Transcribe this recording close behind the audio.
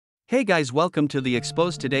Hey guys, welcome to the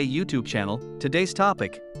Expose Today YouTube channel. Today's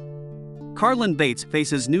topic: Carlin Bates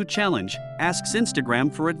faces new challenge, asks Instagram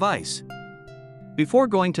for advice. Before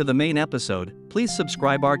going to the main episode, please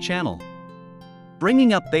subscribe our channel.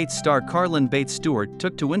 Bringing Up Bates star Carlin Bates Stewart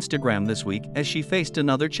took to Instagram this week as she faced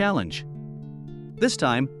another challenge. This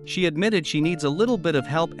time, she admitted she needs a little bit of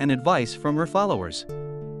help and advice from her followers.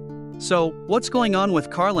 So, what's going on with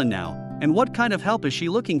Carlin now, and what kind of help is she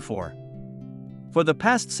looking for? For the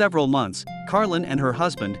past several months, Carlin and her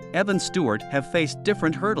husband, Evan Stewart, have faced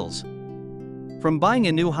different hurdles. From buying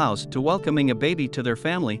a new house to welcoming a baby to their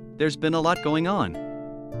family, there's been a lot going on.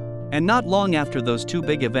 And not long after those two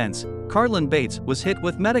big events, Carlin Bates was hit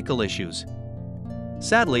with medical issues.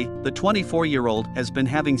 Sadly, the 24-year-old has been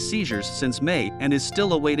having seizures since May and is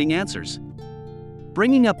still awaiting answers.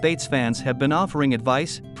 Bringing Up Bates fans have been offering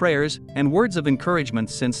advice, prayers, and words of encouragement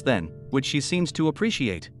since then, which she seems to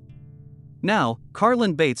appreciate. Now,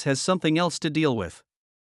 Carlin Bates has something else to deal with.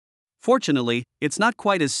 Fortunately, it's not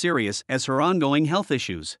quite as serious as her ongoing health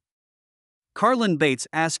issues. Carlin Bates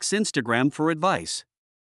asks Instagram for advice.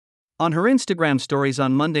 On her Instagram stories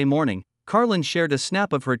on Monday morning, Carlin shared a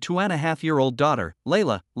snap of her 2.5-year-old daughter,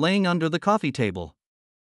 Layla, laying under the coffee table.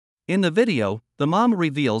 In the video, the mom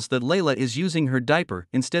reveals that Layla is using her diaper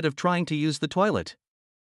instead of trying to use the toilet.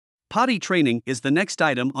 Potty training is the next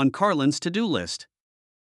item on Carlin's to-do list.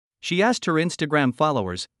 She asked her Instagram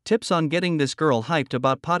followers tips on getting this girl hyped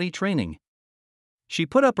about potty training. She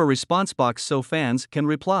put up a response box so fans can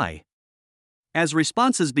reply. As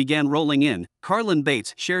responses began rolling in, Carlin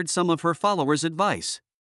Bates shared some of her followers' advice.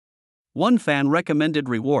 One fan recommended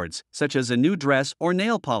rewards, such as a new dress or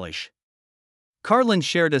nail polish. Carlin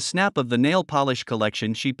shared a snap of the nail polish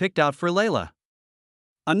collection she picked out for Layla.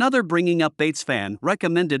 Another Bringing Up Bates fan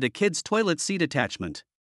recommended a kid's toilet seat attachment.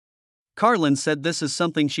 Carlin said this is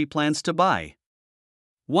something she plans to buy.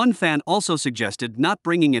 One fan also suggested not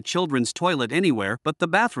bringing a children's toilet anywhere but the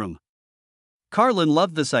bathroom. Carlin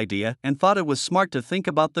loved this idea and thought it was smart to think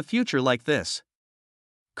about the future like this.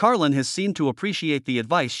 Carlin has seemed to appreciate the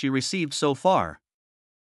advice she received so far.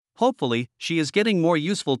 Hopefully, she is getting more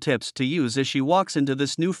useful tips to use as she walks into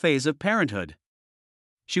this new phase of parenthood.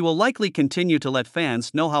 She will likely continue to let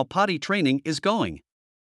fans know how potty training is going.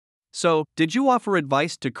 So, did you offer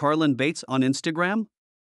advice to Carlin Bates on Instagram?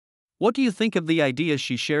 What do you think of the ideas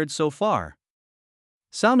she shared so far?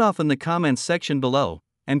 Sound off in the comments section below,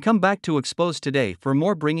 and come back to Expose Today for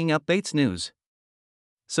more Bringing Up Bates news.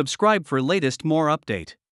 Subscribe for latest more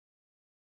update.